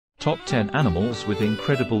Top 10 animals with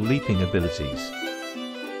incredible leaping abilities.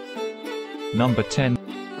 Number 10.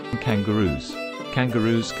 Kangaroos.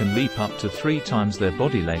 Kangaroos can leap up to 3 times their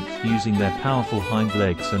body length using their powerful hind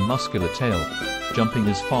legs and muscular tail, jumping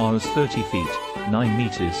as far as 30 feet, 9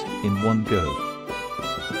 meters, in one go.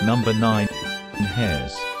 Number 9.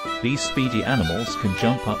 Hares. These speedy animals can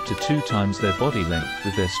jump up to 2 times their body length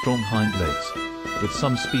with their strong hind legs, with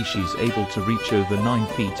some species able to reach over 9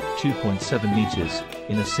 feet, 2.7 meters,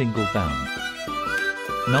 in a single bound.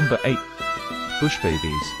 Number 8. Bush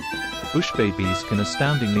babies. Bush babies can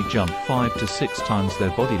astoundingly jump 5 to 6 times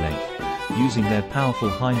their body length, using their powerful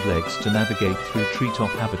hind legs to navigate through treetop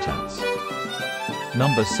habitats.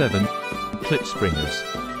 Number 7. Cliff springers.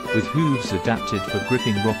 With hooves adapted for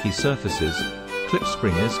gripping rocky surfaces, cliff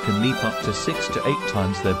springers can leap up to 6 to 8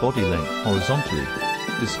 times their body length horizontally,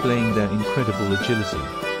 displaying their incredible agility.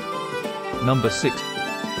 Number 6.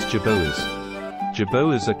 Jerboas.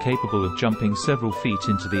 Jerboas are capable of jumping several feet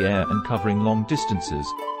into the air and covering long distances,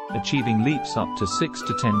 achieving leaps up to 6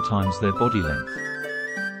 to 10 times their body length.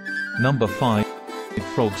 Number 5.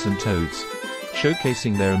 Frogs and toads.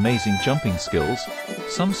 Showcasing their amazing jumping skills,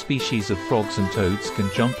 some species of frogs and toads can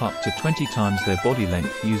jump up to 20 times their body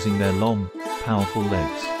length using their long, powerful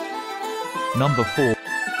legs. Number 4.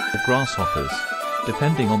 Grasshoppers.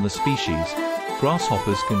 Depending on the species,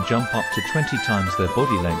 grasshoppers can jump up to 20 times their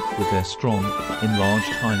body length with their strong,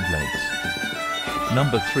 enlarged hind legs.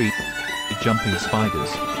 Number 3. Jumping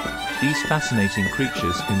spiders. These fascinating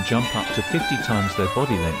creatures can jump up to 50 times their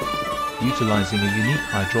body length, utilizing a unique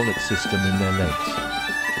hydraulic system in their legs.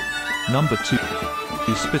 Number 2.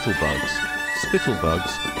 Spittlebugs.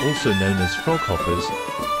 Spittlebugs, also known as froghoppers,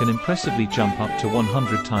 can impressively jump up to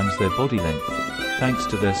 100 times their body length, thanks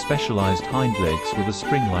to their specialized hind legs with a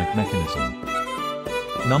spring-like mechanism.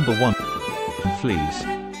 Number 1. Fleas.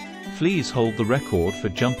 Fleas hold the record for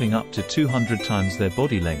jumping up to 200 times their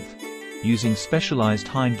body length, using specialized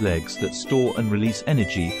hind legs that store and release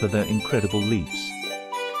energy for their incredible leaps.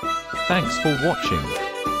 Thanks for watching.